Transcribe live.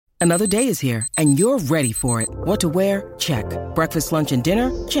Another day is here, and you're ready for it. What to wear? Check. Breakfast, lunch, and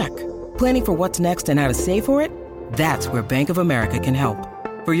dinner? Check. Planning for what's next and how to save for it? That's where Bank of America can help.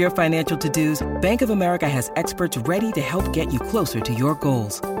 For your financial to-dos, Bank of America has experts ready to help get you closer to your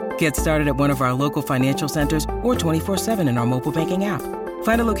goals. Get started at one of our local financial centers or 24/7 in our mobile banking app.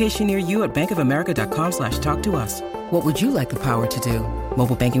 Find a location near you at bankofamerica.com/talktous. What would you like the power to do?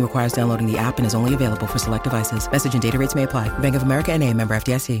 Mobile banking requires downloading the app and is only available for select devices. Message and data rates may apply. Bank of America N.A., member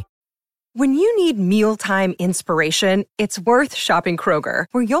FDIC. When you need mealtime inspiration, it's worth shopping Kroger,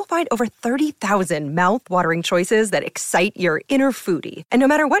 where you'll find over 30,000 mouth-watering choices that excite your inner foodie. And no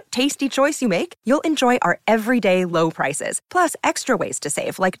matter what tasty choice you make, you'll enjoy our everyday low prices, plus extra ways to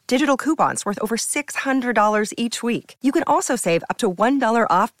save, like digital coupons worth over $600 each week. You can also save up to $1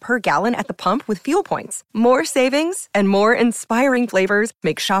 off per gallon at the pump with fuel points. More savings and more inspiring flavors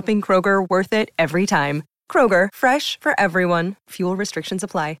make shopping Kroger worth it every time. Kroger, fresh for everyone. Fuel restrictions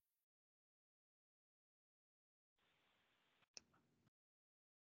apply.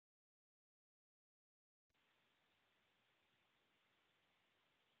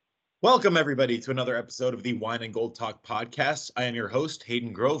 Welcome, everybody, to another episode of the Wine and Gold Talk podcast. I am your host,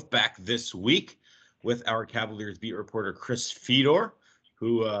 Hayden Grove, back this week with our Cavaliers beat reporter, Chris Fedor,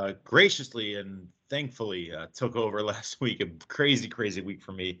 who graciously and thankfully took over last week. A crazy, crazy week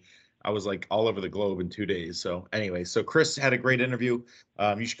for me. I was like all over the globe in 2 days. So anyway, so Chris had a great interview.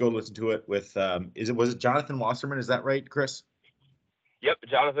 You should go listen to it with, was it Jonathan Wasserman? Is that right, Chris? Yep,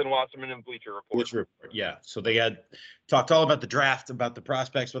 Jonathan Wasserman and Bleacher Report. Bleacher Report, yeah. So they had talked all about the draft, about the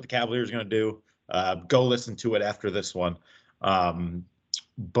prospects, what the Cavaliers are going to do. Go listen to it after this one.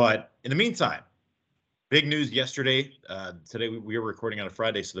 But in the meantime, big news yesterday. Today we were recording on a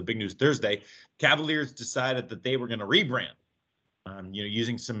Friday, so the big news Thursday. Cavaliers decided that they were going to rebrand.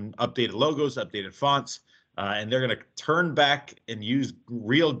 Using some updated logos, updated fonts. And they're going to turn back and use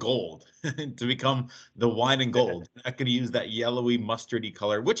real gold to become the Wine and Gold. They're not going to use that yellowy, mustardy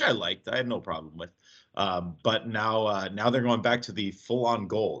color, which I liked. I had no problem with. But now they're going back to the full-on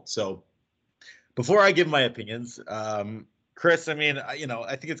gold. So before I give my opinions, Chris, I mean, I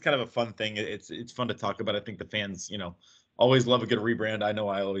think it's kind of a fun thing. It's fun to talk about. I think the fans, always love a good rebrand. I know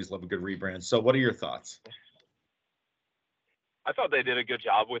I always love a good rebrand. So what are your thoughts? I thought they did a good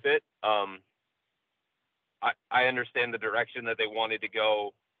job with it. I understand the direction that they wanted to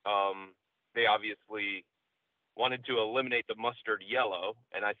go. They obviously wanted to eliminate the mustard yellow,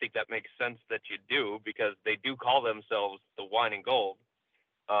 and I think that makes sense that you do, because they do call themselves the Wine and Gold.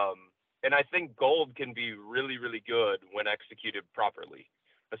 And I think gold can be really, really good when executed properly,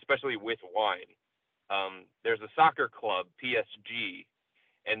 especially with wine. There's a soccer club, PSG,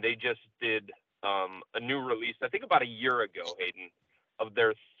 and they just did a new release, I think about a year ago, Hayden, of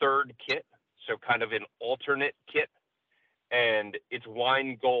their third kit. So kind of an alternate kit, and it's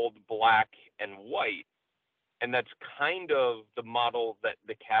wine, gold, black, and white. And that's kind of the model that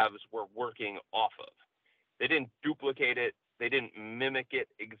the Cavs were working off of. They didn't duplicate it. They didn't mimic it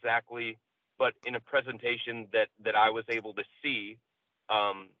exactly, but in a presentation that I was able to see,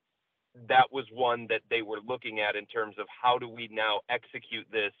 that was one that they were looking at in terms of how do we now execute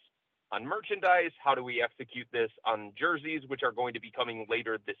this on merchandise? How do we execute this on jerseys, which are going to be coming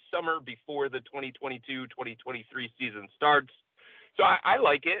later this summer before the 2022-2023 season starts? So I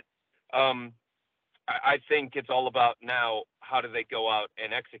like it. I think it's all about now, how do they go out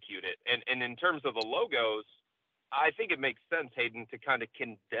and execute it? And in terms of the logos, I think it makes sense, Hayden, to kind of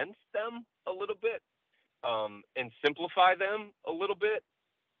condense them a little bit and simplify them a little bit.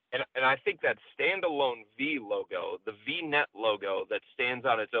 And I think that standalone V logo, the V-net logo that stands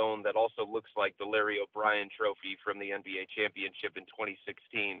on its own, that also looks like the Larry O'Brien trophy from the NBA championship in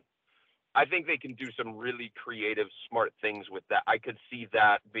 2016. I think they can do some really creative, smart things with that. I could see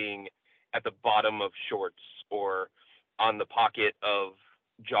that being at the bottom of shorts or on the pocket of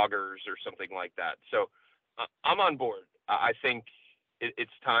joggers or something like that. So I'm on board. I think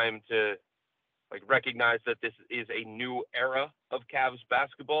it's time to recognize that this is a new era of Cavs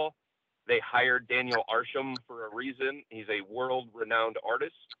basketball. They hired Daniel Arsham for a reason. He's a world-renowned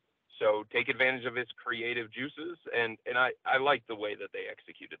artist. So take advantage of his creative juices. And I like the way that they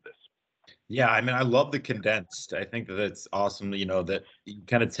executed this. Yeah, I mean, I love the condensed. I think that it's awesome, that you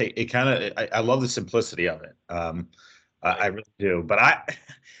kind of take it I love the simplicity of it. I really do. But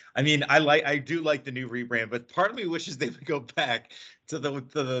I do like the new rebrand, but part of me wishes they would go back to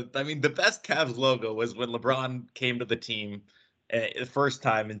the best Cavs logo was when LeBron came to the team the first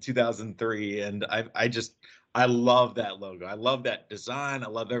time in 2003. And I love that logo. I love that design. I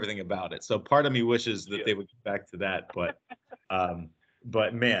love everything about it. So part of me wishes that they would get back to that.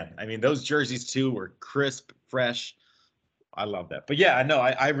 But man, I mean, those jerseys too were crisp, fresh. I love that. But yeah, I know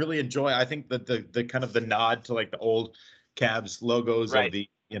I really enjoy. I think that the kind of the nod to like the old Cavs logos of Right. the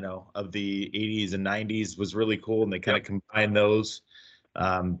of the 80s and 90s was really cool, and they kind Yep. of combine those.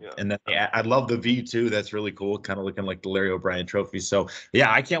 Yeah. And then I love the V too. That's really cool. Kind of looking like the Larry O'Brien trophy. So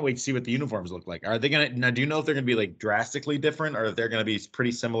yeah, I can't wait to see what the uniforms look like. Are they gonna now? Do you know if they're gonna be like drastically different, or if they're gonna be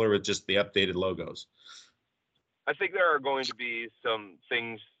pretty similar with just the updated logos? I think there are going to be some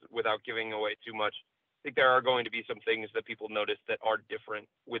things, without giving away too much. I think there are going to be some things that people notice that are different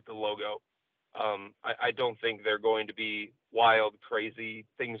with the logo. I don't think they're going to be wild, crazy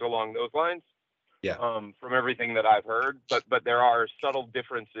things along those lines. Yeah. From everything that I've heard, but there are subtle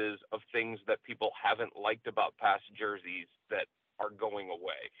differences of things that people haven't liked about past jerseys that are going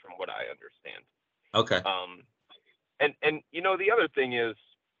away, from what I understand. Okay. And the other thing is,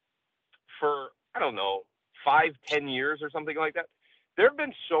 for I don't know, 5-10 years or something like that, there have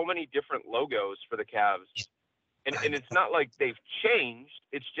been so many different logos for the Cavs, and it's not like they've changed.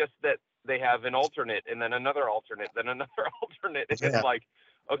 It's just that they have an alternate, and then another alternate, then another alternate. And Yeah. it's like,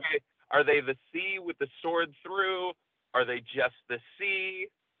 okay, are they the C with the sword through? Are they just the C?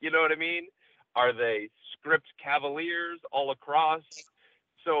 You know what I mean? Are they script Cavaliers all across?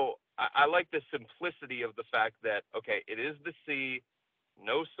 So I like the simplicity of the fact that, okay, it is the C,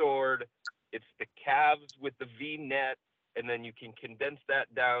 no sword. It's the Cavs with the V-net, and then you can condense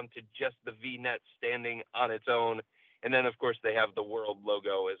that down to just the V-net standing on its own. And then, of course, they have the world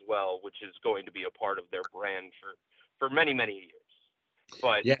logo as well, which is going to be a part of their brand for many, many years.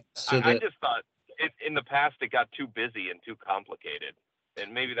 But Yeah. So I just thought in the past it got too busy and too complicated.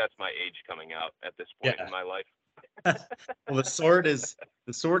 And maybe that's my age coming out at this point yeah. in my life. Well, the sword is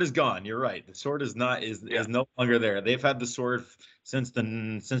gone. You're right. The sword is not is Yeah. is no longer there. They've had the sword since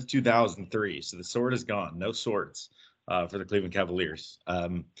 2003. So the sword is gone. No swords for the Cleveland Cavaliers.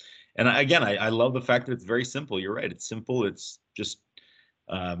 And I love the fact that it's very simple. You're right. It's simple. It's just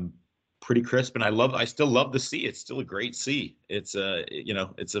um, pretty crisp, and I still love the C. It's still a great C. It's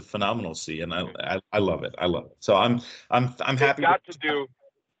a phenomenal C, and I love it. I love it. So I'm They've happy. got to do.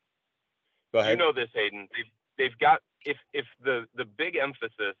 Go You ahead. know this, Hayden. They've got, if the big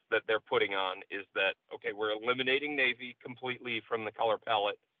emphasis that they're putting on is that, okay, we're eliminating navy completely from the color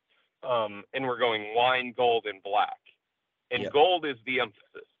palette, and we're going wine, gold, and black. And Yep. gold is the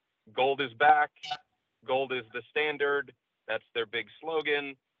emphasis. Gold is back. Gold is the standard. That's their big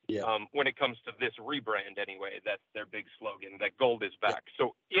slogan. Yeah. When it comes to this rebrand, anyway, that's their big slogan, that gold is back.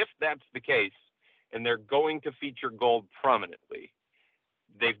 So if that's the case, and they're going to feature gold prominently,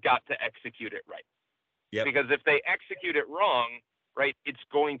 they've got to execute it right. Yep. Because if they execute it wrong, right, it's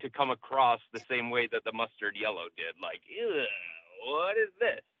going to come across the same way that the mustard yellow did. Like, ew, what is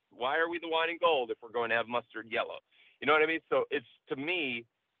this? Why are we the wine and gold if we're going to have mustard yellow? You know what I mean? So it's, to me,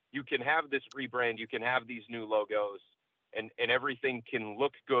 you can have this rebrand, you can have these new logos, and everything can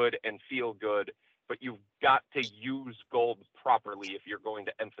look good and feel good, but you've got to use gold properly if you're going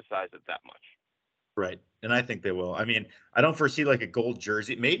to emphasize it that much. Right. And I think they will. I mean, I don't foresee like a gold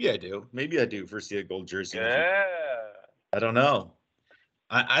jersey. Maybe I do. Maybe I do foresee a gold jersey in the future. Yeah. I don't know.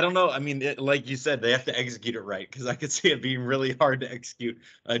 I don't know. I mean, like you said, they have to execute it right, because I could see it being really hard to execute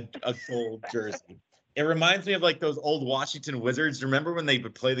a gold jersey. It reminds me of like those old Washington Wizards. Remember when they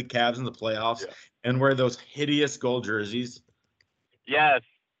would play the Cavs in the playoffs and wear those hideous gold jerseys? Yes.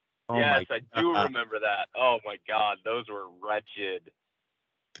 Oh Yes, my I do God. remember that. Oh my God, those were wretched.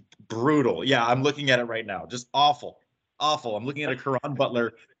 Brutal. Yeah, I'm looking at it right now. Just awful. Awful. I'm looking at a Karan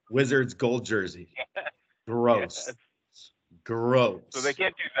Butler Wizards gold jersey. Gross. Yes. Gross. So they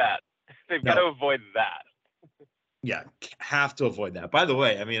can't do that. They've No. got to avoid that. Yeah, have to avoid that. By the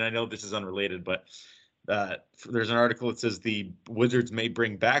way, I mean, I know this is unrelated, but there's an article that says the Wizards may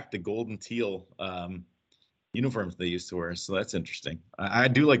bring back the gold and teal uniforms they used to wear. So that's interesting. I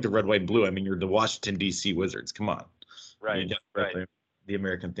do like the red, white, and blue. I mean, you're the Washington D.C. Wizards. Come on, Right. you Right. the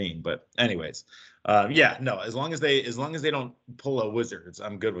American theme. But anyways, yeah, no. As long as they don't pull a Wizards,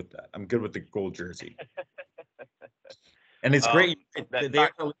 I'm good with that. I'm good with the gold jersey. And it's great.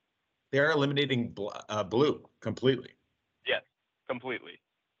 They are eliminating blue completely. Yes, completely.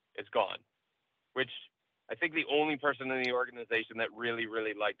 It's gone. Which I think the only person in the organization that really,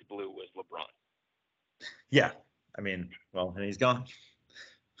 really liked blue was LeBron. Yeah, I mean, well, and he's gone.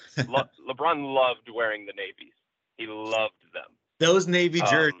 LeBron loved wearing the navies. He loved them. Those Navy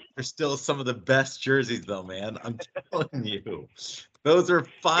jerseys are still some of the best jerseys, though, man. I'm telling you, those are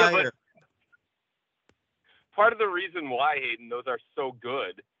fire. Yeah, but part of the reason why, Hayden, those are so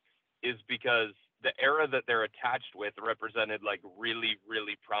good is because the era that they're attached with represented like really,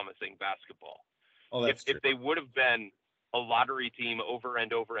 really promising basketball. Oh, that's true. If they would have been a lottery team over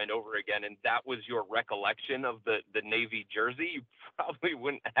and over and over again, and that was your recollection of the Navy jersey, you probably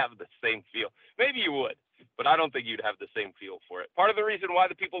wouldn't have the same feel. Maybe you would, but I don't think you'd have the same feel for it. Part of the reason why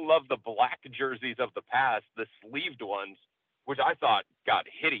the people love the black jerseys of the past, the sleeved ones, which I thought got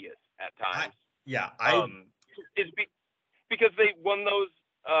hideous at times, because they won those.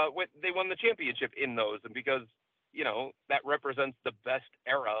 They won the championship in those, and because that represents the best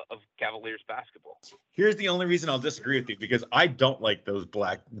era of Cavaliers basketball. Here's the only reason I'll disagree with you, because I don't like those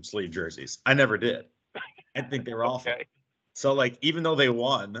black sleeve jerseys. I never did. I think they were awful. Okay. So, like, even though they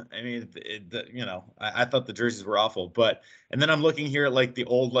won, I mean, I thought the jerseys were awful. And then I'm looking here at, like, the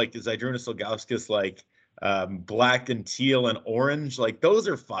old, like, Zydrunas Ilgauskas, like, black and teal and orange. Like, those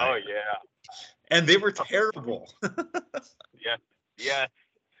are fine. Oh, yeah. And they were terrible. Yeah.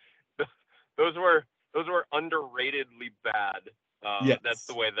 Those were underratedly bad. Yes. That's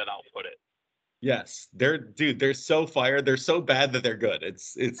the way that I'll put it. Yes, they're so fire. They're so bad that they're good.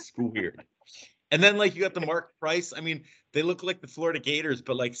 It's weird. And then, like, you got the Mark Price. I mean, they look like the Florida Gators,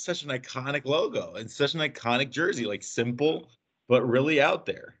 but, like, such an iconic logo and such an iconic jersey. Like, simple but really out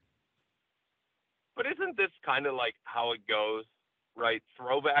there. But isn't this kind of like how it goes, right?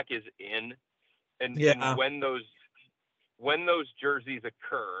 Throwback is in, and when those jerseys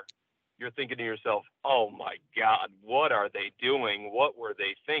occur, you're thinking to yourself, oh my God, what are they doing? What were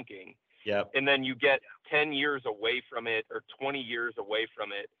they thinking? Yep. And then you get 10 years away from it or 20 years away from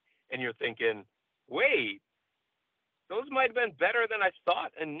it, and you're thinking, wait, those might have been better than I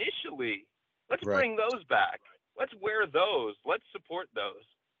thought initially. Let's bring those back. Let's wear those. Let's support those.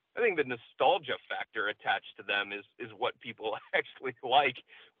 I think the nostalgia factor attached to them is what people actually like.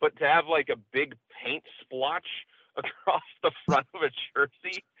 But to have like a big paint splotch across the front of a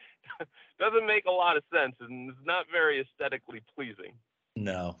jersey doesn't make a lot of sense, and it's not very aesthetically pleasing.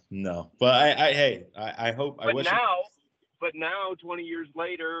 No. But I hope. But now, 20 years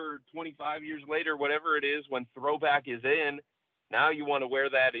later, or 25 years later, whatever it is, when throwback is in, now you want to wear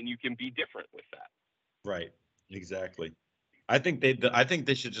that, and you can be different with that. Right. Exactly. I think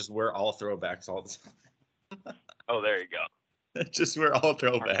they should just wear all throwbacks all the time. Oh, there you go. Just wear all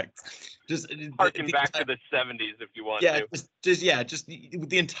throwbacks. Just harken back to the 70s if you want to. Just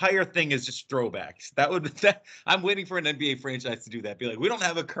the entire thing is just throwbacks. I'm waiting for an NBA franchise to do that. Be like, we don't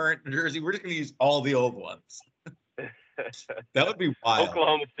have a current jersey. We're just going to use all the old ones. That would be wild.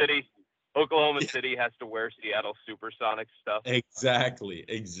 Oklahoma City has to wear Seattle Supersonics stuff. Exactly.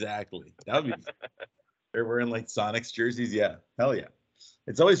 That would be. They're wearing like Sonics jerseys. Yeah, hell yeah.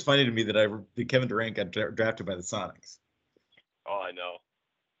 It's always funny to me that Kevin Durant got drafted by the Sonics. Oh, I know.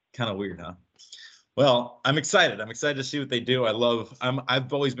 Kind of weird, huh? Well, I'm excited. I'm excited to see what they do.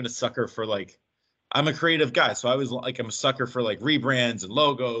 I've always been a sucker for, like, I'm a creative guy, so I'm a sucker for like rebrands and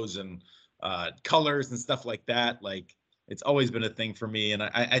logos and colors and stuff like that. Like, it's always been a thing for me, and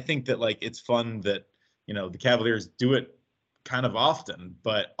I think that, like, it's fun that the Cavaliers do it kind of often,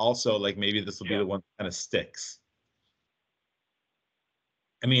 but also, like, maybe this will be the one that kind of sticks.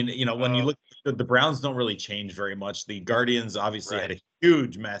 I mean, when you look, the Browns don't really change very much. The Guardians obviously had a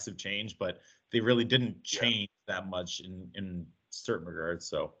huge, massive change, but they really didn't change that much in certain regards.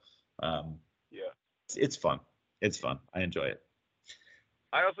 So, it's fun. It's fun. I enjoy it.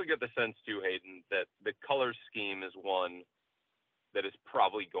 I also get the sense too, Hayden, that the color scheme is one that is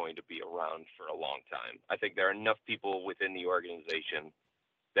probably going to be around for a long time. I think there are enough people within the organization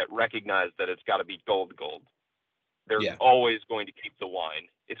that recognize that it's got to be gold. They're always going to keep the wine.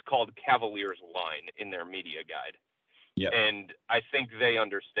 It's called Cavaliers wine in their media guide. Yeah. And I think they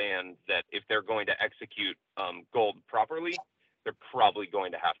understand that if they're going to execute gold properly, they're probably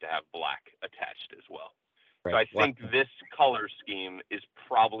going to have black attached as well. Right. So I think this color scheme is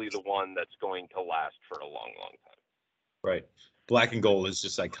probably the one that's going to last for a long, long time. Right. Black and gold is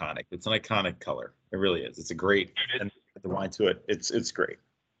just iconic. It's an iconic color. It really is. It's a great, and the wine to it. It's great.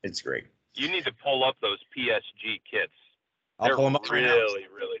 It's great. You need to pull up those PSG kits. I'll pull them up right now. Really,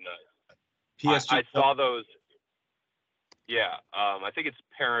 really nice. PSG. I saw those. Yeah. I think it's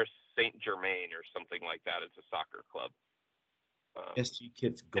Paris Saint-Germain or something like that. It's a soccer club. PSG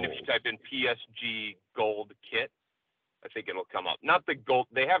kits gold. And if you type in PSG gold kit, I think it'll come up. Not the gold.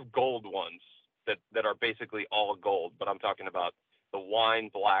 They have gold ones that are basically all gold, but I'm talking about the wine,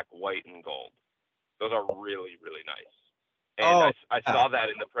 black, white, and gold. Those are really, really nice. And I saw that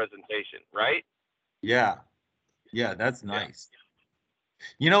in the presentation, right? Yeah. Yeah, that's nice.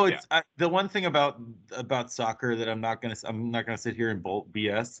 It's the one thing about soccer that I'm not gonna sit here and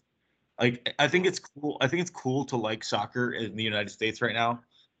BS. Like, I think it's cool. I think it's cool to like soccer in the United States right now.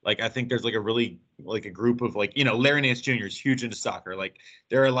 Like, I think there's like a group of like, Larry Nance Jr. is huge into soccer. Like,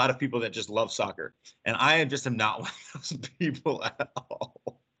 there are a lot of people that just love soccer. And I just am not one of those people at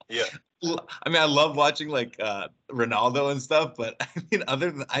all. Yeah. I mean, I love watching like Ronaldo and stuff, but I mean,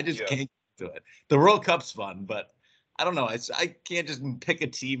 other than I just Yeah. can't do it. The World Cup's fun, but I don't know. I can't just pick a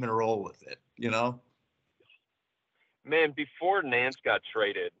team and roll with it, Man, before Nance got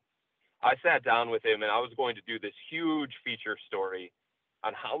traded, I sat down with him and I was going to do this huge feature story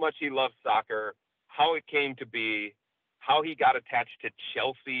on how much he loved soccer, how it came to be, how he got attached to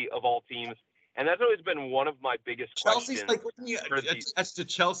Chelsea of all teams. And that's always been one of my biggest Chelsea's questions. like, attached to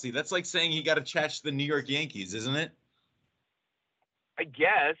Chelsea. That's like saying he got attached to the New York Yankees, isn't it? I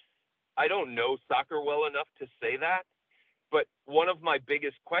guess I don't know soccer well enough to say that, but one of my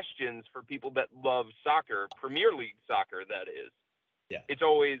biggest questions for people that love soccer, Premier League soccer, that is, it's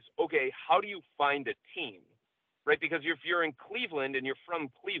always, okay, how do you find a team, right? Because if you're in Cleveland and you're from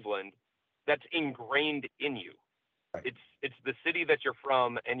Cleveland, that's ingrained in you. Right. It's the city that you're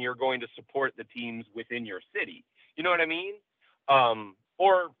from, and you're going to support the teams within your city. You know what I mean?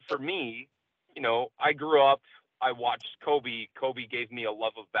 Or for me, I grew up, I watched Kobe. Kobe gave me a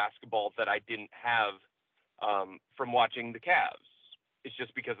love of basketball that I didn't have from watching the Cavs. It's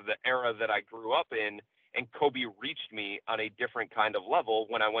just because of the era that I grew up in, and Kobe reached me on a different kind of level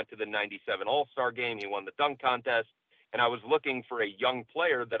when I went to the 97 All-Star game. He won the dunk contest, and I was looking for a young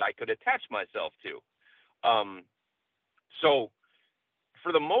player that I could attach myself to. So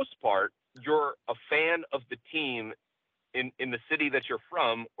for the most part, you're a fan of the team in the city that you're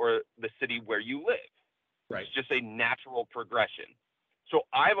from or the city where you live. Right. It's just a natural progression. So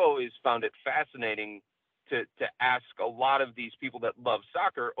I've always found it fascinating to ask a lot of these people that love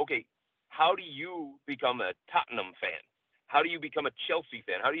soccer, okay, how do you become a Tottenham fan? How do you become a Chelsea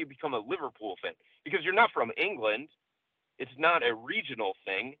fan? How do you become a Liverpool fan? Because you're not from England. It's not a regional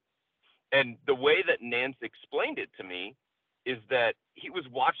thing. And the way that Nance explained it to me is that he was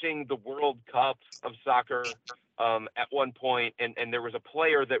watching the World Cup of soccer at one point, and there was a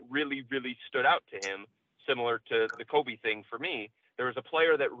player that really, really stood out to him, similar to the Kobe thing for me. There was a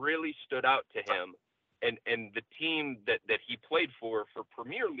player that really stood out to him, and the team that he played for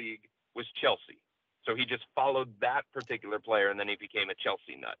Premier League was Chelsea. So he just followed that particular player, and then he became a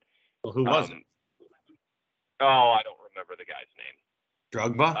Chelsea nut. Well, who was it? Oh, I don't remember the guy's name.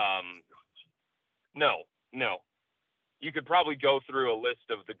 Drogba? No. You could probably go through a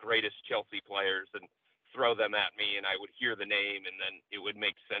list of the greatest Chelsea players and throw them at me, and I would hear the name, and then it would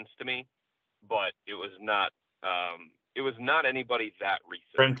make sense to me. But it was not. It was not anybody that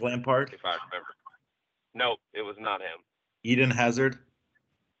recent. Frank Lampard? If I remember. Nope, it was not him. Eden Hazard?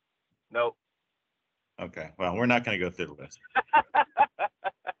 Nope. Okay, well, we're not going to go through the list.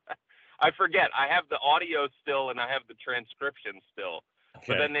 I forget. I have the audio still, and I have the transcription still. Okay.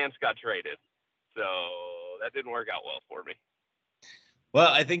 But then Nance got traded, so that didn't work out well for me. Well,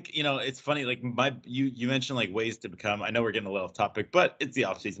 I think, it's funny, like you mentioned like ways to become, I know we're getting a little off topic, but it's the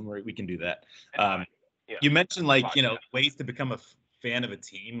off season where we can do that. Yeah. You mentioned like, ways to become a fan of a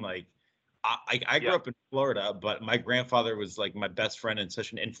team. Like I grew up in Florida, but my grandfather was like my best friend and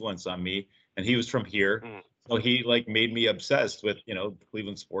such an influence on me. And he was from here. Mm. So he like made me obsessed with,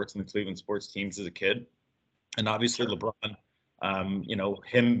 Cleveland sports and the Cleveland sports teams as a kid. And obviously LeBron,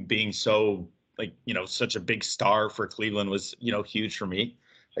 him being so like, such a big star for Cleveland was, huge for me,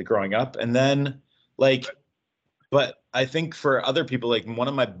 like growing up. And then like, but I think for other people, like one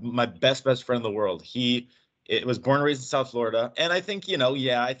of my best friend in the world, it was born and raised in South Florida. And I think,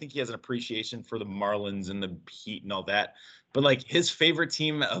 I think he has an appreciation for the Marlins and the Heat and all that. But like his favorite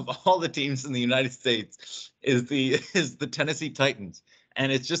team of all the teams in the United States is the Tennessee Titans.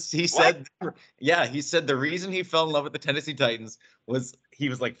 And it's just, he said the reason he fell in love with the Tennessee Titans was he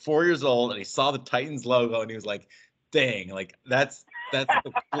was like 4 years old and he saw the Titans logo and he was like, dang, like that's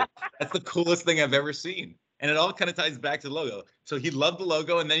the coolest thing I've ever seen. And it all kind of ties back to the logo. So he loved the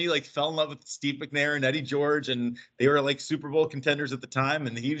logo, and then he like fell in love with Steve McNair and Eddie George, and they were like Super Bowl contenders at the time.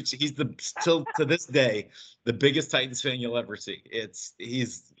 And he's still to this day the biggest Titans fan you'll ever see.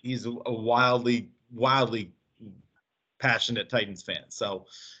 He's a wildly passionate Titans fan. So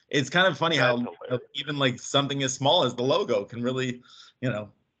it's kind of funny how even like something as small as the logo can really,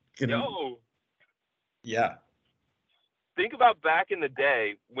 yeah. Think about back in the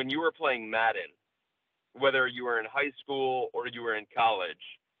day when you were playing Madden. Whether you were in high school or you were in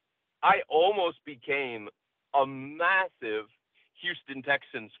college, I almost became a massive Houston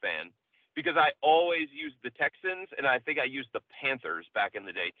Texans fan because I always used the Texans, and I think I used the Panthers back in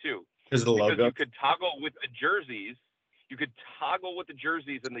the day too. Because the logo. You could toggle with the jerseys.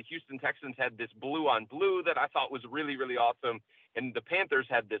 And the Houston Texans had this blue on blue that I thought was really, really awesome. and the Panthers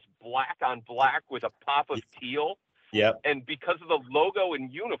had this black on black with a pop of teal. Yep. And because of the logo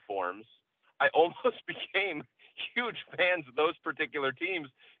and uniforms, I almost became huge fans of those particular teams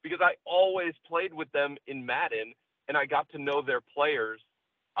because I always played with them in Madden, and I got to know their players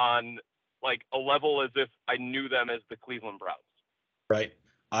on like a level as if I knew them as the Cleveland Browns. Right.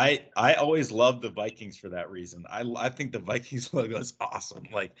 I always loved the Vikings for that reason. I think the Vikings logo is awesome.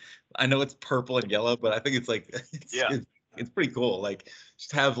 Like, I know it's purple and yellow, but I think it's like it's pretty cool. Like,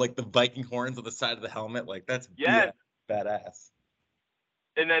 just have like the Viking horns on the side of the helmet. Like, that's badass.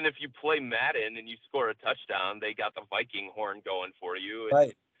 And then if you play Madden and you score a touchdown, they got the Viking horn going for you.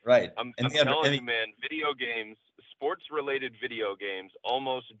 And, right. I'm telling you, man, video games, sports-related video games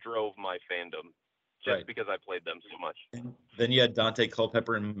almost drove my fandom just because I played them so much. And then you had Dante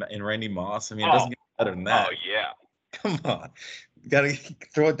Culpepper and Randy Moss. I mean, it doesn't get better than that. Oh, yeah. Come on. You got to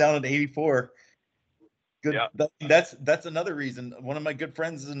throw it down at 84. Good. Yeah. That's another reason. One of my good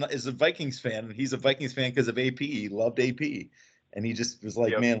friends is a Vikings fan, and he's a Vikings fan because of AP. He loved AP. And he just was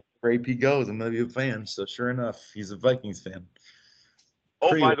like, man, where AP goes, I'm going to be a fan. So sure enough, he's a Vikings fan.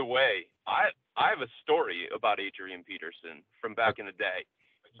 Oh, by the way, I have a story about Adrian Peterson from back in the day.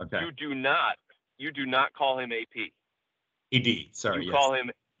 Okay. You do not call him AP. AD, sorry. You call him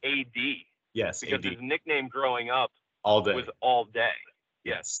AD. Yes, because AD. his nickname growing up all day was All Day.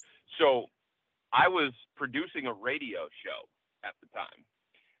 Yes. So I was producing a radio show at the time.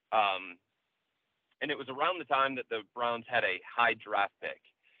 And it was around the time that the Browns had a high draft pick.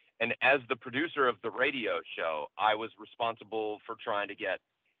 And as the producer of the radio show, I was responsible for trying to get,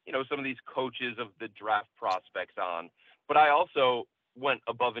 some of these coaches of the draft prospects on. But I also went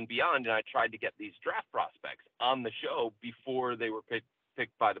above and beyond, and I tried to get these draft prospects on the show before they were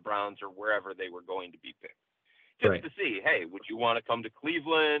picked by the Browns or wherever they were going to be picked. Just to see, hey, would you want to come to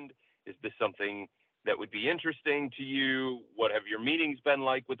Cleveland? Is this something that would be interesting to you? What have your meetings been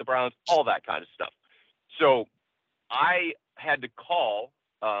like with the Browns? All that kind of stuff. So I had to call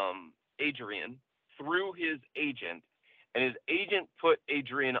Adrian through his agent, and his agent put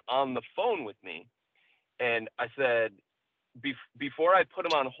Adrian on the phone with me. And I said, before I put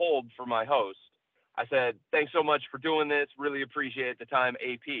him on hold for my host, I said, thanks so much for doing this. Really appreciate the time,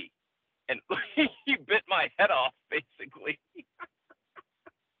 AP. And he bit my head off, basically.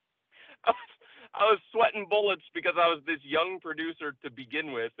 I was sweating bullets because I was this young producer to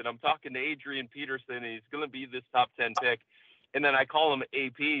begin with, and I'm talking to Adrian Peterson, and he's going to be this top 10 pick. And then I call him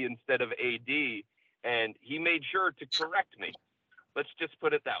AP instead of AD, and he made sure to correct me. Let's just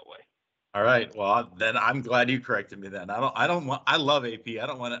put it that way. All right. Well, then I'm glad you corrected me. Then I love AP. I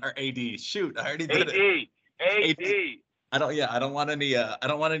don't want to, or AD. Shoot, I already did it. AD. I don't want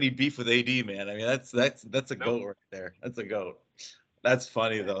any beef with AD, man. I mean, that's a goat right there. That's a goat. That's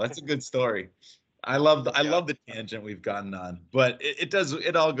funny though. That's a good story. I love the tangent we've gotten on, but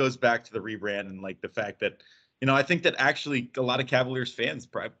it all goes back to the rebrand and like the fact that, I think that actually a lot of Cavaliers fans,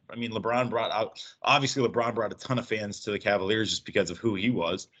 LeBron brought a ton of fans to the Cavaliers just because of who he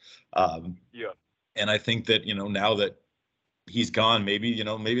was. And I think that, now that he's gone, maybe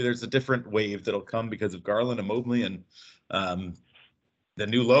there's a different wave that'll come because of Garland and Mobley and the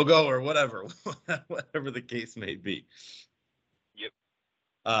new logo or whatever the case may be.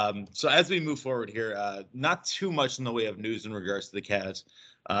 So as we move forward here, not too much in the way of news in regards to the Cavs.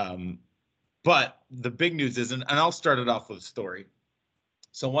 But the big news is, and I'll start it off with a story.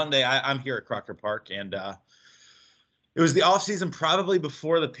 So one day I'm here at Crocker Park, and it was the off season, probably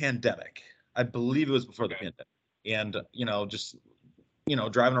before the pandemic. I believe it was before the pandemic. And,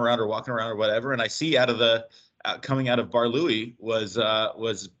 driving around or walking around or whatever. And I see coming out of Bar Louie was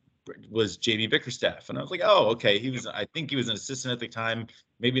JB Bickerstaff. And I was like, oh, okay. I think he was an assistant at the time,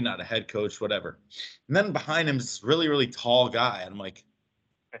 maybe not a head coach, whatever. And then behind him is this really, really tall guy. And I'm like,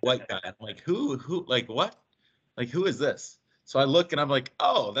 white guy. I'm like, who, like, what? Like, who is this? So I look and I'm like,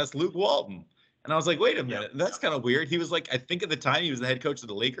 oh, that's Luke Walton. And I was like, wait a minute. That's kind of weird. He was like, I think at the time he was the head coach of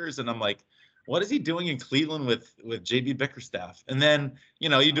the Lakers. And I'm like, what is he doing in Cleveland with JB Bickerstaff? And then, you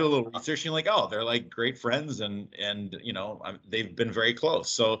do a little research and you're like, oh, they're like great friends. And they've been very close.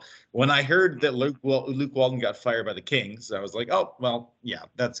 So when I heard that Luke Walton got fired by the Kings, I was like, oh, well, yeah,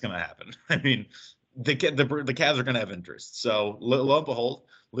 that's going to happen. I mean, the Cavs are going to have interest. So lo and behold,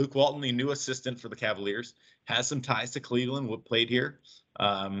 Luke Walton, the new assistant for the Cavaliers, has some ties to Cleveland, played here.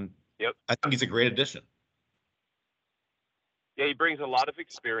 I think he's a great addition. Yeah, he brings a lot of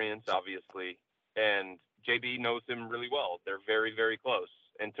experience, obviously, and JB knows him really well. They're very, very close.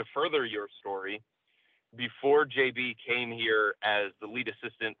 And to further your story, before JB came here as the lead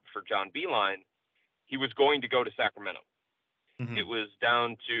assistant for John Beilein, he was going to go to Sacramento. It was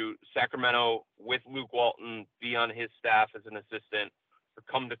down to Sacramento with Luke Walton, be on his staff as an assistant, or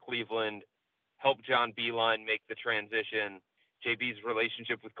come to Cleveland, help John Beilein make the transition. JB's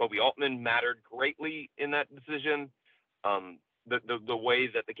relationship with Kobe Altman mattered greatly in that decision. The way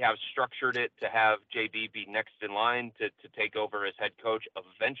that the Cavs structured it to have JB be next in line to take over as head coach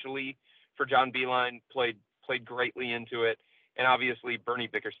eventually for John Beilein played greatly into it. And obviously Bernie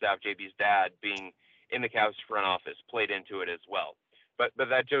Bickerstaff, JB's dad, being in the Cavs front office played into it as well. But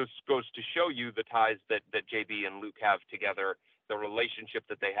that just goes to show you the ties that JB and Luke have together, the relationship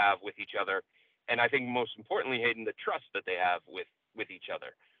that they have with each other. And I think most importantly, Hayden, the trust that they have with each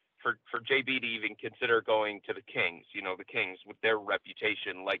other. For JB to even consider going to the Kings, the Kings with their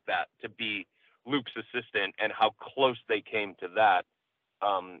reputation like that, to be Luke's assistant and how close they came to that,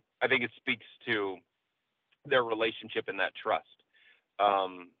 I think it speaks to their relationship and that trust.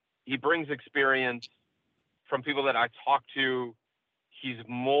 He brings experience from people that I talk to. He's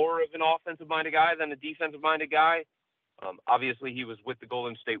more of an offensive-minded guy than a defensive-minded guy. Obviously, he was with the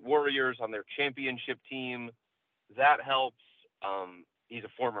Golden State Warriors on their championship team. That helps. He's a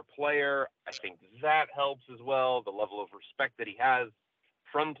former player. I think that helps as well. The level of respect that he has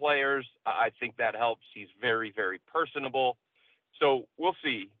from players, I think that helps. He's very, very personable. So we'll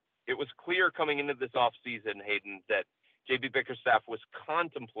see. It was clear coming into this offseason, Hayden, that JB Bickerstaff was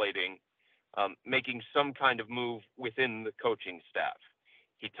contemplating making some kind of move within the coaching staff.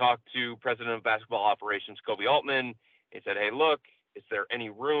 He talked to President of Basketball Operations, Kobe Altman. He said, hey, look, is there any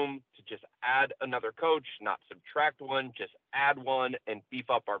room to just add another coach, not subtract one, just add one and beef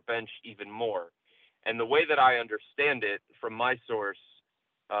up our bench even more? And the way that I understand it from my source,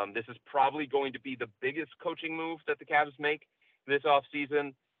 this is probably going to be the biggest coaching move that the Cavs make this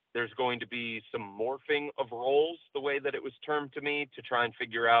offseason. There's going to be some morphing of roles, the way that it was termed to me, to try and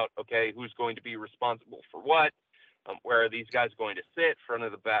figure out, okay, who's going to be responsible for what? Where are these guys going to sit? Front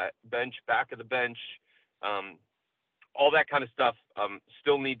of the bench, back of the bench? All that kind of stuff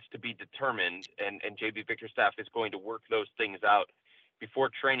still needs to be determined, and JB Bickerstaff is going to work those things out before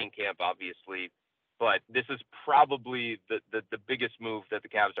training camp, obviously. But this is probably the biggest move that the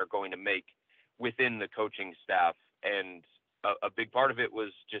Cavs are going to make within the coaching staff, and a big part of it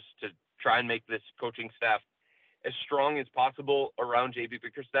was just to try and make this coaching staff as strong as possible around JB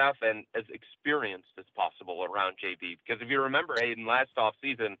Bickerstaff and as experienced as possible around JB. Because if you remember, Hayden, last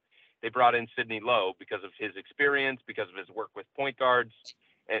offseason, they brought in Sidney Lowe because of his experience, because of his work with point guards,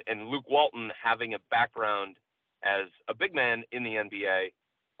 and Luke Walton having a background as a big man in the NBA.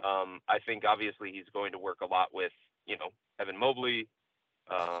 I think obviously he's going to work a lot with, Evan Mobley.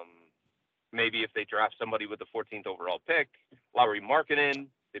 Maybe if they draft somebody with the 14th overall pick, Lauri Markkanen.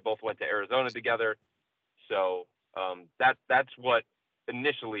 They both went to Arizona together. So that's what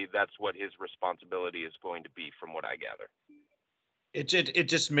his responsibility is going to be, from what I gather. It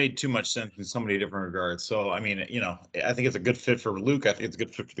just made too much sense in so many different regards. So, I mean, I think it's a good fit for Luke. I think it's a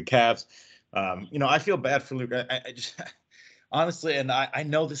good fit for the Cavs. I feel bad for Luke. I just honestly, and I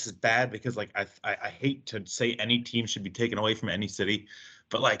know this is bad because I hate to say any team should be taken away from any city,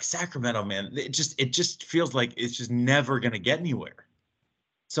 but like Sacramento, man, it just feels like it's just never going to get anywhere.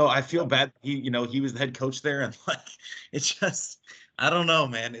 So I feel bad. He was the head coach there, and it's just, I don't know,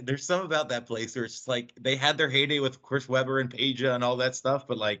 man. There's something about that place where it's just like they had their heyday with Chris Webber and Peja and all that stuff,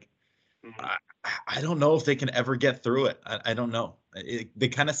 but I don't know if they can ever get through it. I don't know. They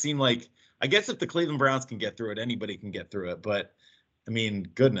kind of seem like, I guess if the Cleveland Browns can get through it, anybody can get through it. But I mean,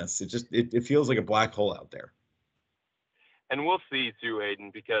 goodness, it feels like a black hole out there. And we'll see too,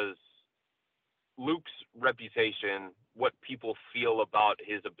 Hayden, because Luke's reputation, what people feel about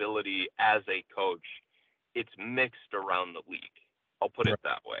his ability as a coach, it's mixed around the league. I'll put it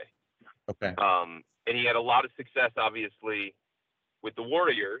that way. Okay. And he had a lot of success, obviously, with the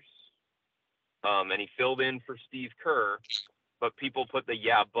Warriors. And he filled in for Steve Kerr, but people put the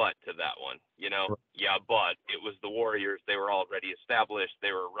but to that one, Yeah, but it was the Warriors. They were already established.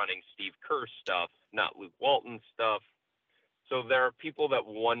 They were running Steve Kerr stuff, not Luke Walton stuff. So there are people that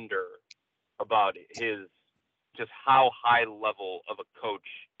wonder about just how high level of a coach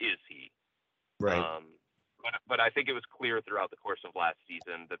is he. Right. But I think it was clear throughout the course of last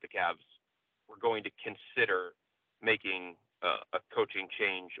season that the Cavs were going to consider making a coaching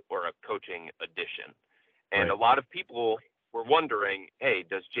change or a coaching addition. And Right. A lot of people were wondering, hey,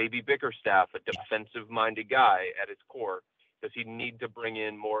 does JB Bickerstaff, a defensive-minded guy at his core, does he need to bring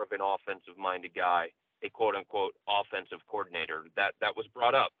in more of an offensive-minded guy, a quote-unquote offensive coordinator? That was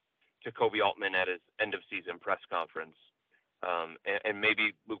brought up to Kobe Altman at his end-of-season press conference. And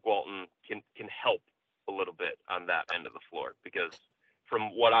maybe Luke Walton can help a little bit on that end of the floor, because from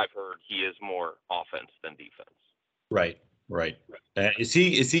what I've heard, he is more offense than defense. Right. Is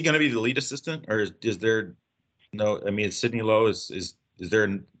he going to be the lead assistant, or is there no? I mean, is Sidney Lowe is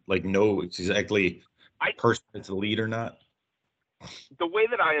there like no exactly I person that's the lead or not? the way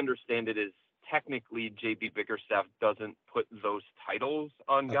that I understand it is technically JB Bickerstaff doesn't put those titles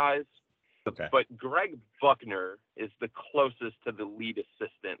on guys, Okay. but Greg Buckner is the closest to the lead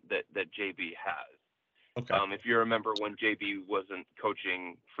assistant that JB has. Okay. If you remember when JB wasn't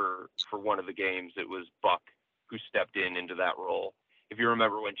coaching for one of the games, it was Buck who stepped into that role. If you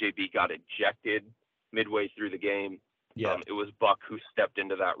remember when JB got ejected midway through the game, Yeah. it was Buck who stepped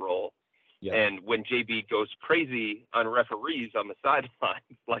into that role. Yeah. And when JB goes crazy on referees on the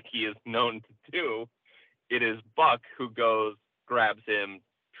sidelines, like he is known to do, it is Buck who goes, grabs him,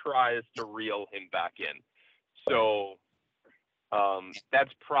 tries to reel him back in. So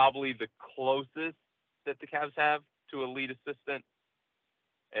that's probably the closest that the Cavs have to a lead assistant.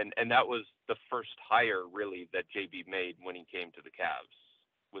 And that was the first hire, really, that JB made when he came to the Cavs,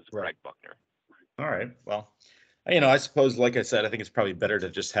 was Greg Buckner. All right. Well, I suppose, like I said, I think it's probably better to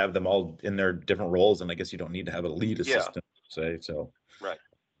just have them all in their different roles, and I guess you don't need to have a lead assistant, say so. Right.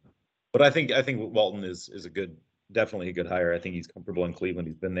 But I think Walton is definitely a good hire. I think he's comfortable in Cleveland.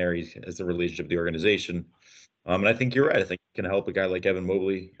 He's been there. He has a relationship with the organization. And I think you're right. I think he can help a guy like Evan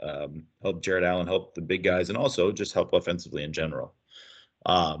Mobley, help Jared Allen, help the big guys, and also just help offensively in general.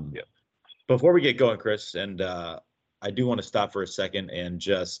 Before we get going, Chris, and I do want to stop for a second and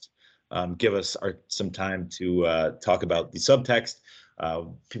just give us some time to talk about the subtext.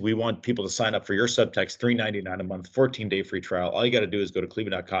 We want people to sign up for your subtext, $3.99 a month, 14-day free trial. All you got to do is go to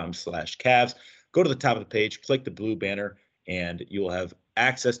cleveland.com/Cavs, go to the top of the page, click the blue banner, and you will have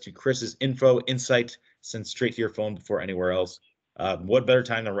access to Chris's insight sent straight to your phone before anywhere else. What better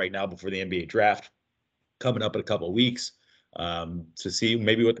time than right now before the NBA draft coming up in a couple of weeks to see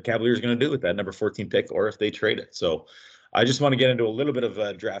maybe what the Cavaliers are going to do with that number 14 pick, or if they trade it. So I just want to get into a little bit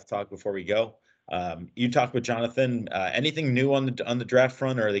of draft talk before we go. You talked with Jonathan. Anything new on the draft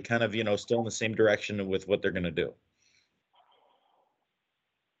front, or are they kind of still in the same direction with what they're going to do?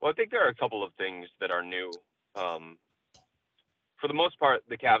 Well, I think there are a couple of things that are new. For the most part,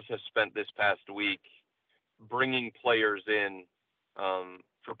 the Cavs have spent this past week bringing players in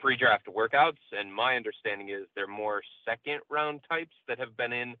for pre-draft workouts, and my understanding is they're more second-round types that have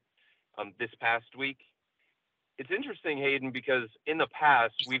been in this past week. It's interesting, Hayden, because in the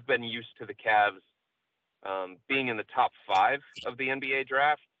past, we've been used to the Cavs being in the top 5 of the NBA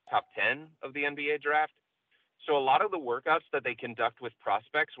draft, top 10 of the NBA draft. So a lot of the workouts that they conduct with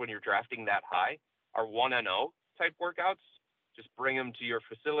prospects when you're drafting that high are 1-0 type workouts. Just bring them to your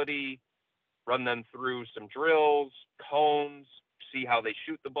facility, run them through some drills, cones, see how they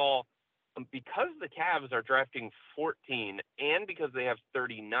shoot the ball. Because the Cavs are drafting 14 and because they have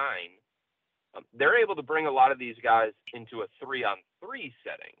 39, they're able to bring a lot of these guys into a 3-on-3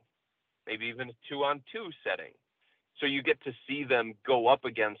 setting, maybe even a 2-on-2 setting. So you get to see them go up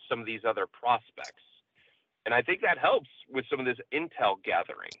against some of these other prospects. And I think that helps with some of this intel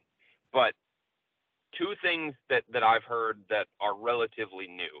gathering. But two things that I've heard that are relatively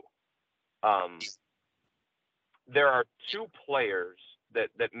new. There are 2 players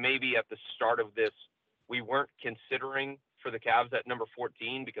that maybe at the start of this we weren't considering for the Cavs at number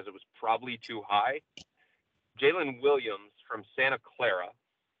 14 because it was probably too high. Jalen Williams from Santa Clara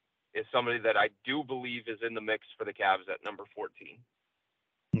is somebody that I do believe is in the mix for the Cavs at number 14.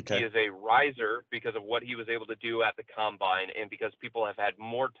 Okay. He is a riser because of what he was able to do at the combine and because people have had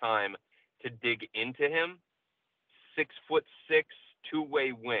more time to dig into him. 6'6",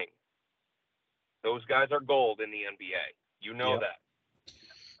 2-way wing. Those guys are gold in the NBA. You know that.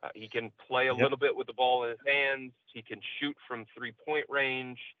 He can play a little bit with the ball in his hands. He can shoot from 3-point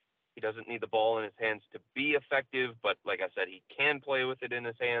range. He doesn't need the ball in his hands to be effective, but like I said, he can play with it in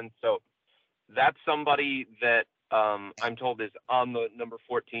his hands. So that's somebody that I'm told is on the number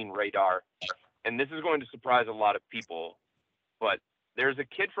 14 radar. And this is going to surprise a lot of people, but there's a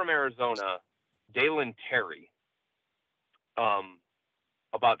kid from Arizona, Dalen Terry,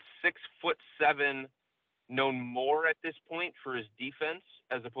 about 6'7", known more at this point for his defense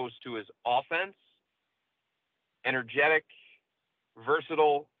as opposed to his offense. Energetic,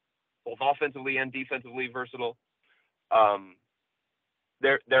 versatile, both offensively and defensively versatile.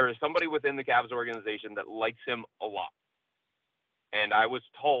 There is somebody within the Cavs organization that likes him a lot. And I was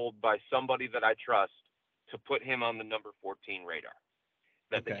told by somebody that I trust to put him on the number 14 radar.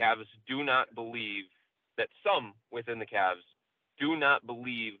 That the Cavs do not believe, that some within the Cavs do not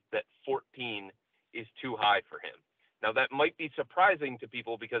believe that 14 is too high for him. Now, that might be surprising to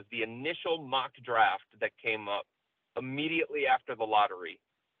people because the initial mock draft that came up immediately after the lottery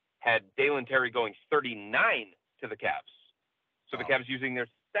had Dalen Terry going 39 to the Cavs. So the Cavs using their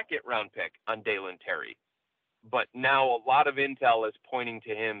second-round pick on Dalen Terry. But now a lot of intel is pointing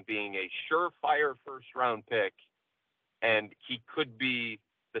to him being a surefire first-round pick, and he could be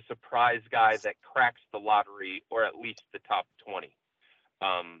the surprise guy that cracks the lottery or at least the top 20.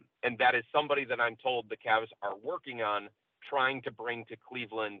 And that is somebody that I'm told the Cavs are working on trying to bring to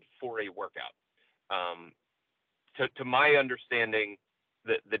Cleveland for a workout. To my understanding,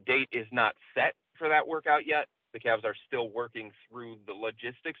 the date is not set for that workout yet. The Cavs are still working through the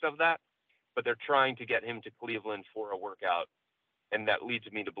logistics of that, but they're trying to get him to Cleveland for a workout. And that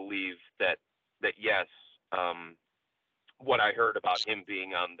leads me to believe that yes, what I heard about him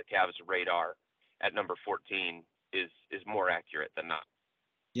being on the Cavs radar at number 14 is more accurate than not.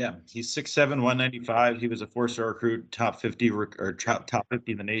 Yeah, he's 6'7", 195. He was a 4-star recruit, top 50 or top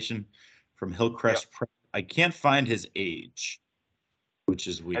 50 in the nation from Hillcrest. Yep. I can't find his age, which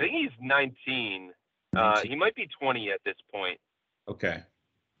is weird. I think he's 19. He might be 20 at this point. Okay.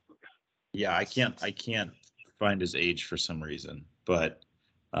 Yeah, I can't find his age for some reason, but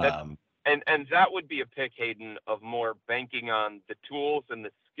and that would be a pick, Hayden, of more banking on the tools and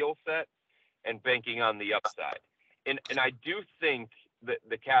the skill set and banking on the upside. And I do think that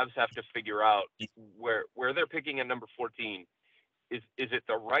the Cavs have to figure out where they're picking at number 14. Is it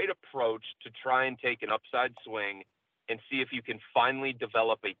the right approach to try and take an upside swing and see if you can finally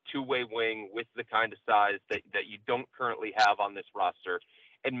develop a two-way wing with the kind of size that you don't currently have on this roster,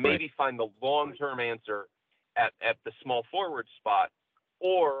 and maybe find the long-term answer at the small forward spot?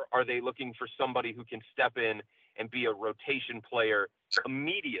 Or are they looking for somebody who can step in and be a rotation player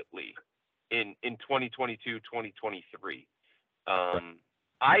immediately in 2022, 2023?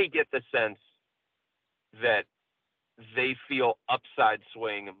 I get the sense that they feel upside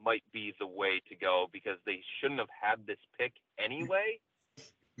swing might be the way to go because they shouldn't have had this pick anyway.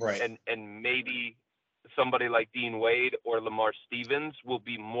 Right. And maybe somebody like Dean Wade or Lamar Stevens will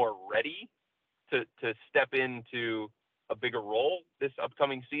be more ready to step into a bigger role this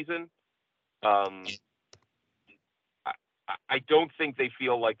upcoming season. I don't think they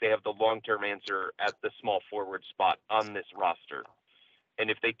feel like they have the long-term answer at the small forward spot on this roster. And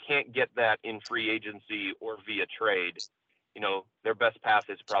if they can't get that in free agency or via trade, their best path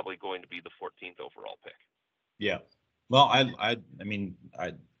is probably going to be the 14th overall pick. Yeah. Well, I mean,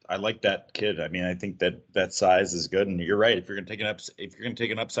 I like that kid. I mean, I think that size is good, and you're right. If you're going to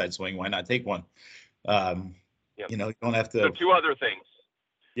take an upside swing, why not take one? Yep. You don't have to. So two other things.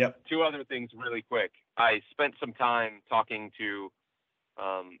 Yep. Two other things really quick. I spent some time talking to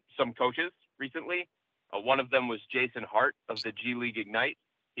some coaches recently. One of them was Jason Hart of the G League Ignite.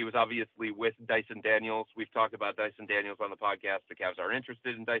 He was obviously with Dyson Daniels. We've talked about Dyson Daniels on the podcast. The Cavs are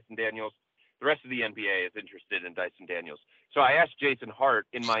interested in Dyson Daniels. The rest of the NBA is interested in Dyson Daniels. So I asked Jason Hart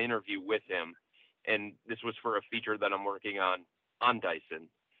in my interview with him, and this was for a feature that I'm working on Dyson.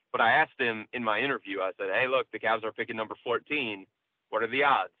 But I asked him in my interview, I said, hey, look, the Cavs are picking number 14. What are the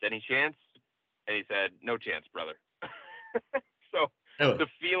odds? Any chance? And he said, no chance, brother. So the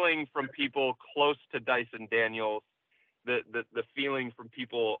feeling from people close to Dyson Daniels, the feeling from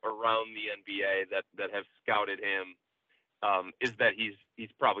people around the NBA that have scouted him is that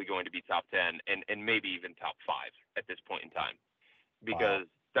he's probably going to be top 10 and maybe even top 5 at this point in time. Because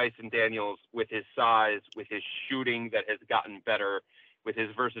Dyson Daniels, with his size, with his shooting that has gotten better, with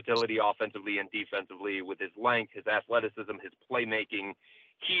his versatility offensively and defensively, with his length, his athleticism, his playmaking,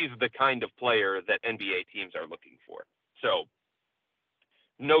 he's the kind of player that NBA teams are looking for. So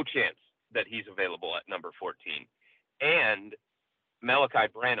no chance that he's available at number 14. And Malachi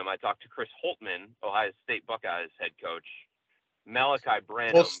Branham, I talked to Chris Holtman, Ohio State Buckeyes head coach. Malachi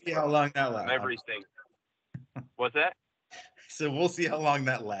Branham. We'll see how long that lasts. Everything. What's that? So we'll see how long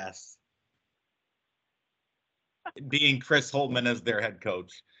that lasts. Being Chris Holtman as their head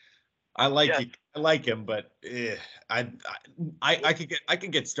coach, I like him, but I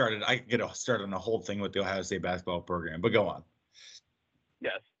could get started. I could get started on a whole thing with the Ohio State basketball program. But go on.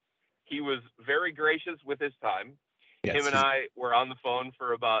 Yes, he was very gracious with his time. Yes, him and I were on the phone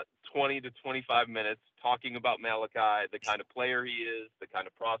for about 20 to 25 minutes talking about Malachi, the kind of player he is, the kind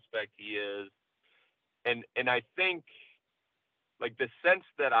of prospect he is, and I think like the sense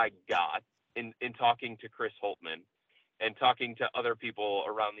that I got in talking to Chris Holtman and talking to other people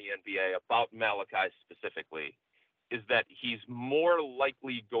around the NBA about Malachi specifically is that he's more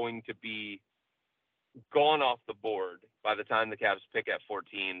likely going to be gone off the board by the time the Cavs pick at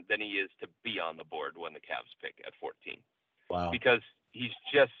 14 than he is to be on the board when the Cavs pick at 14. Wow. Because he's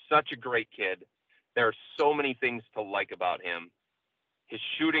just such a great kid. There are so many things to like about him. His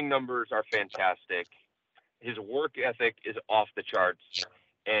shooting numbers are fantastic. His work ethic is off the charts,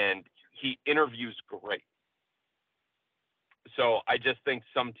 and he interviews great. So I just think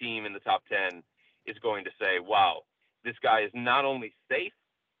some team in the top 10 is going to say, wow, this guy is not only safe,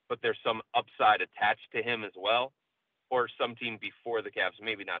 but there's some upside attached to him as well. Or some team before the Cavs,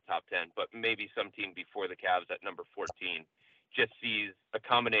 maybe not top 10, but maybe some team before the Cavs at number 14 just sees a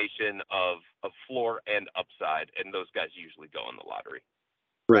combination of floor and upside, and those guys usually go in the lottery.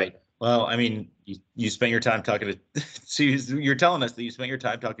 Right. Well, I mean, you spent your time talking to so you're telling us that you spent your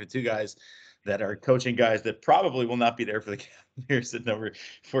time talking to two guys that are coaching guys that probably will not be there for the Cavaliers at number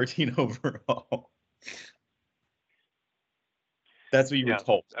 14 overall. That's what you were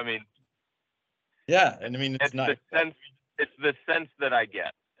told. I mean, yeah, and I mean it's not it's the sense that I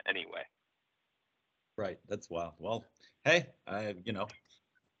get anyway. Right. That's wild. Well, hey,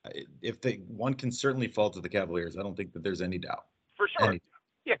 if one can certainly fall to the Cavaliers, I don't think that there's any doubt. For sure.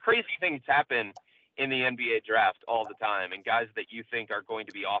 Yeah, crazy things happen in the NBA draft all the time, and guys that you think are going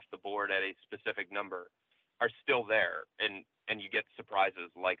to be off the board at a specific number are still there, and you get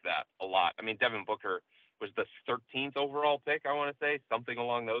surprises like that a lot. I mean, Devin Booker was the 13th overall pick, I want to say, something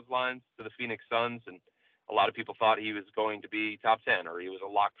along those lines, to the Phoenix Suns, and a lot of people thought he was going to be top 10 or he was a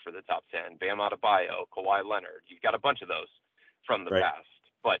lock for the top 10. Bam Adebayo, Kawhi Leonard. You've got a bunch of those from the past.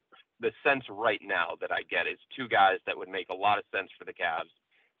 But the sense right now that I get is two guys that would make a lot of sense for the Cavs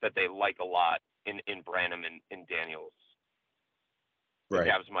that they like a lot in Branham and Daniels. The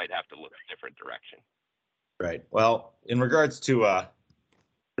Cavs might have to look a different direction. Right. Well, in regards to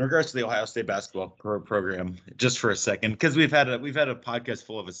the Ohio State basketball program, just for a second, because we've had a podcast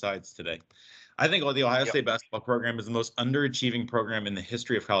full of asides today. I think the Ohio State basketball program is the most underachieving program in the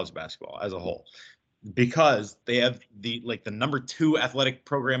history of college basketball as a whole, because they have the number 2 athletic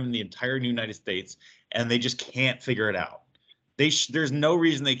program in the entire United States, and they just can't figure it out. There's no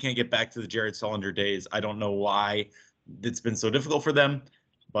reason they can't get back to the Jared Sullinger days. I don't know why it's been so difficult for them,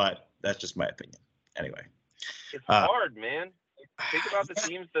 but that's just my opinion. Anyway, it's hard, man. Think about the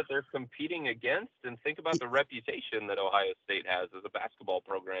teams that they're competing against, and think about the reputation that Ohio State has as a basketball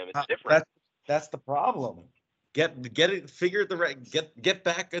program. It's different. That's the problem. Get it figured get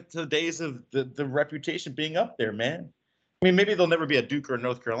back to the days of the reputation being up there, man. I mean, maybe they'll never be a Duke or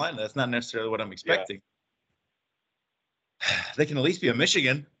North Carolina. That's not necessarily what I'm expecting. Yeah. They can at least be a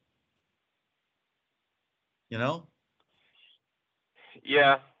Michigan. You know?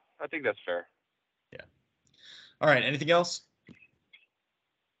 Yeah, I think that's fair. Yeah. All right. Anything else?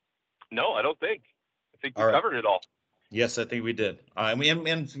 No, I don't think. I think we covered it all. Yes, I think we did.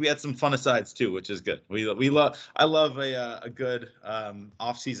 And we had some fun asides too, which is good. I love a good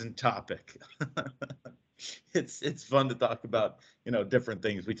off-season topic. It's fun to talk about, different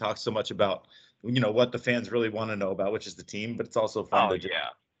things. We talk so much about, what the fans really want to know about, which is the team, but it's also fun to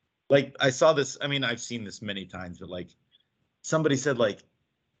like, I saw this, I mean, I've seen this many times, but like somebody said, like,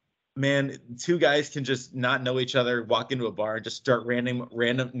 man, two guys can just not know each other, walk into a bar and just start naming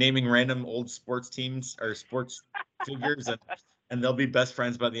random old sports teams or sports figures, and they'll be best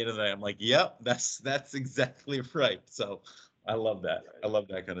friends by the end of the night. I'm like, yep, that's exactly right. So I love that. I love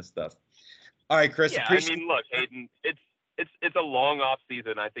that kind of stuff. All right, Chris. Yeah, I mean, look, Hayden, it's a long off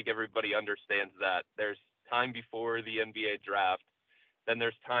season. I think everybody understands that. There's time before the NBA draft, then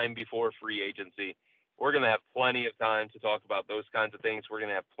there's time before free agency. We're going to have plenty of time to talk about those kinds of things. We're going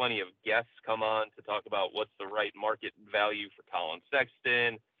to have plenty of guests come on to talk about what's the right market value for Colin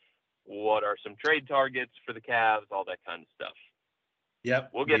Sexton, what are some trade targets for the Cavs, all that kind of stuff. Yep.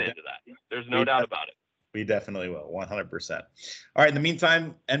 We'll get into that. There's no doubt about it. We definitely will, 100%. All right, in the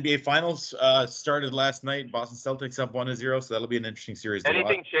meantime, NBA Finals started last night. Boston Celtics up 1-0, so that'll be an interesting series to watch.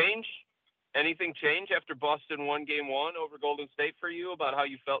 Anything change after Boston won Game 1 over Golden State for you about how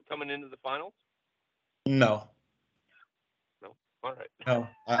you felt coming into the finals? No. All right. No,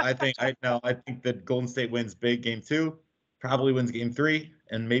 I think that Golden State wins big Game 2, probably wins Game 3,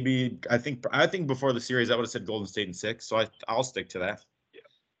 and maybe I think before the series I would have said Golden State in 6, so I'll stick to that. Yeah.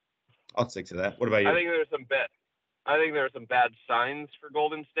 I'll stick to that. What about you? I think there are some bad signs for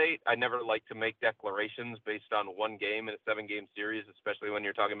Golden State. I never like to make declarations based on one game in a 7-game series, especially when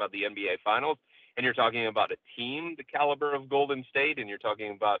you're talking about the NBA Finals and you're talking about a team the caliber of Golden State and you're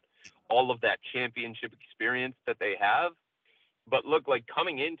talking about all of that championship experience that they have. But look, like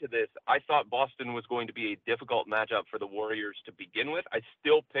coming into this, I thought Boston was going to be a difficult matchup for the Warriors to begin with. I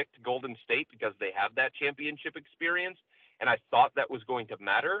still picked Golden State because they have that championship experience, and I thought that was going to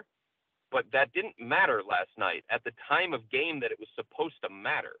matter. But that didn't matter last night at the time of game that it was supposed to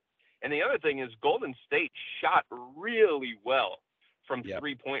matter. And the other thing is Golden State shot really well from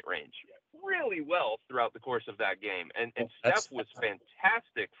 3-point range, really well throughout the course of that game. And Steph was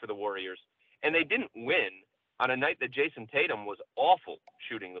fantastic for the Warriors, and they didn't win on a night that Jason Tatum was awful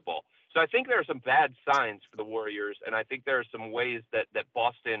shooting the ball. So I think there are some bad signs for the Warriors, and I think there are some ways that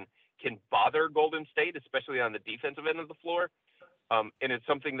Boston can bother Golden State, especially on the defensive end of the floor. And it's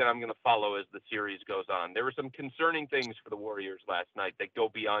something that I'm going to follow as the series goes on. There were some concerning things for the Warriors last night that go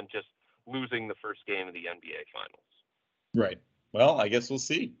beyond just losing the first game of the NBA Finals. Right. Well, I guess we'll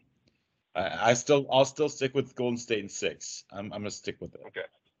see. I'll still stick with Golden State in 6. I'm gonna stick with it. Okay.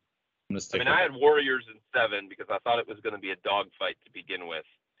 I'm gonna stick. I had Warriors in 7 because I thought it was going to be a dogfight to begin with.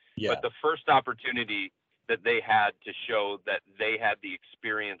 Yeah. But the first opportunity that they had to show that they had the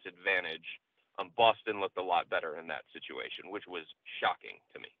experience advantage, Boston looked a lot better in that situation, which was shocking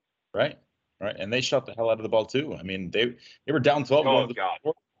to me. Right. And they shot the hell out of the ball too. I mean, they were down 12 Oh, going to the God.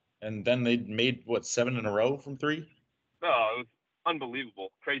 fourth, and then they made 7 in a row from 3. Oh, it was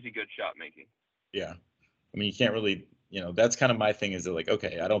unbelievable. Crazy good shot making. Yeah. I mean, you can't really, that's kind of my thing is that, like,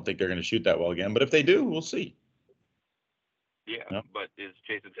 okay, I don't think they're going to shoot that well again, but if they do, we'll see. Yeah, no. But is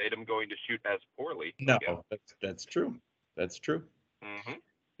Jason Tatum going to shoot as poorly? No, that's true. That's true. Mm-hmm.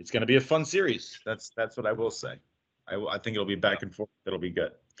 It's going to be a fun series. That's what I will say. I think it'll be back and forth. It'll be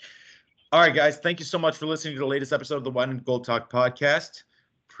good. All right, guys. Thank you so much for listening to the latest episode of the Wine and Gold Talk podcast.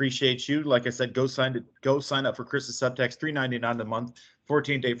 Appreciate you. Like I said, go sign up for Chris's Subtext, $3.99 a month,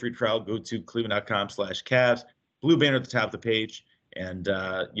 14-day free trial. Go to cleveland.com/Cavs. Blue banner at the top of the page, and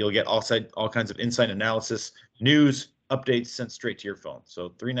you'll get all kinds of insight analysis, news, updates sent straight to your phone. So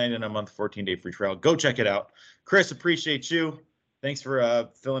 $3.99 a month, 14-day free trial. Go check it out. Chris, appreciate you. Thanks for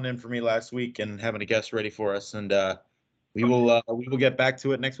filling in for me last week and having a guest ready for us. And we will get back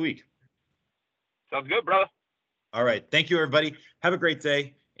to it next week. Sounds good, brother. All right. Thank you, everybody. Have a great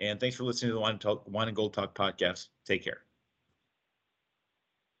day. And thanks for listening to the Wine and Gold Talk podcast. Take care.